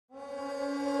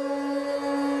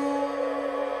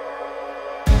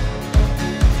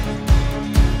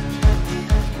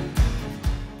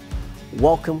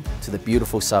Welcome to the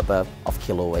beautiful suburb of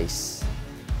Keilor East.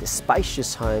 This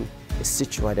spacious home is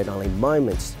situated only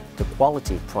moments to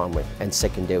quality primary and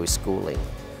secondary schooling.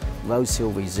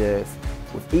 Rosehill Reserve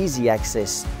with easy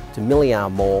access to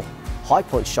Milleara Mall,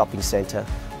 Highpoint shopping centre,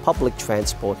 public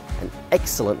transport and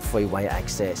excellent freeway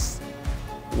access.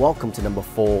 Welcome to number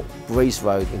 4 Brees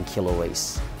Road in Keilor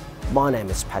East. My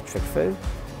name is Patrick Fu.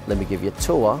 Let me give you a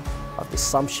tour of this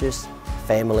sumptuous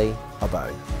family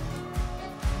abode.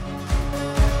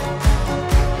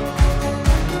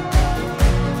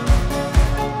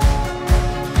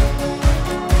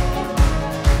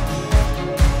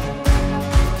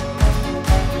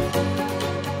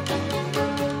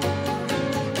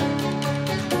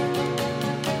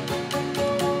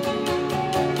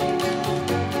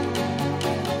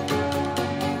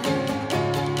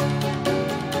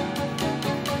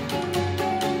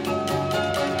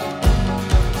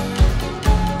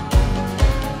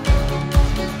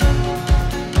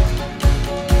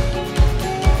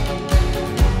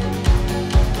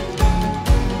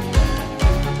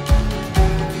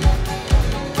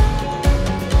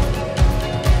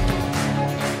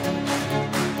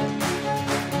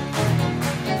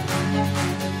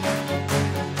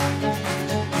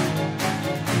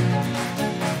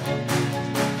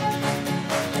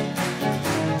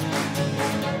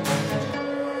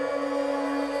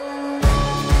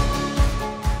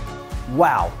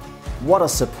 Wow, what a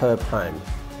superb home,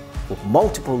 with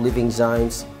multiple living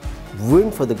zones,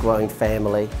 room for the growing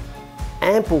family,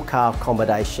 ample car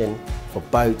accommodation for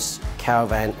boats,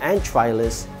 caravan and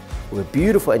trailers, with a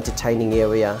beautiful entertaining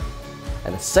area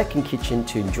and a second kitchen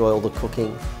to enjoy all the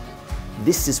cooking.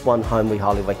 This is one home we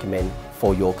highly recommend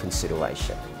for your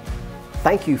consideration.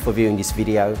 Thank you for viewing this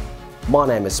video. My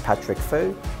name is Patrick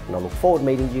Fu and I look forward to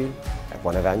meeting you at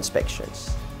one of our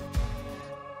inspections.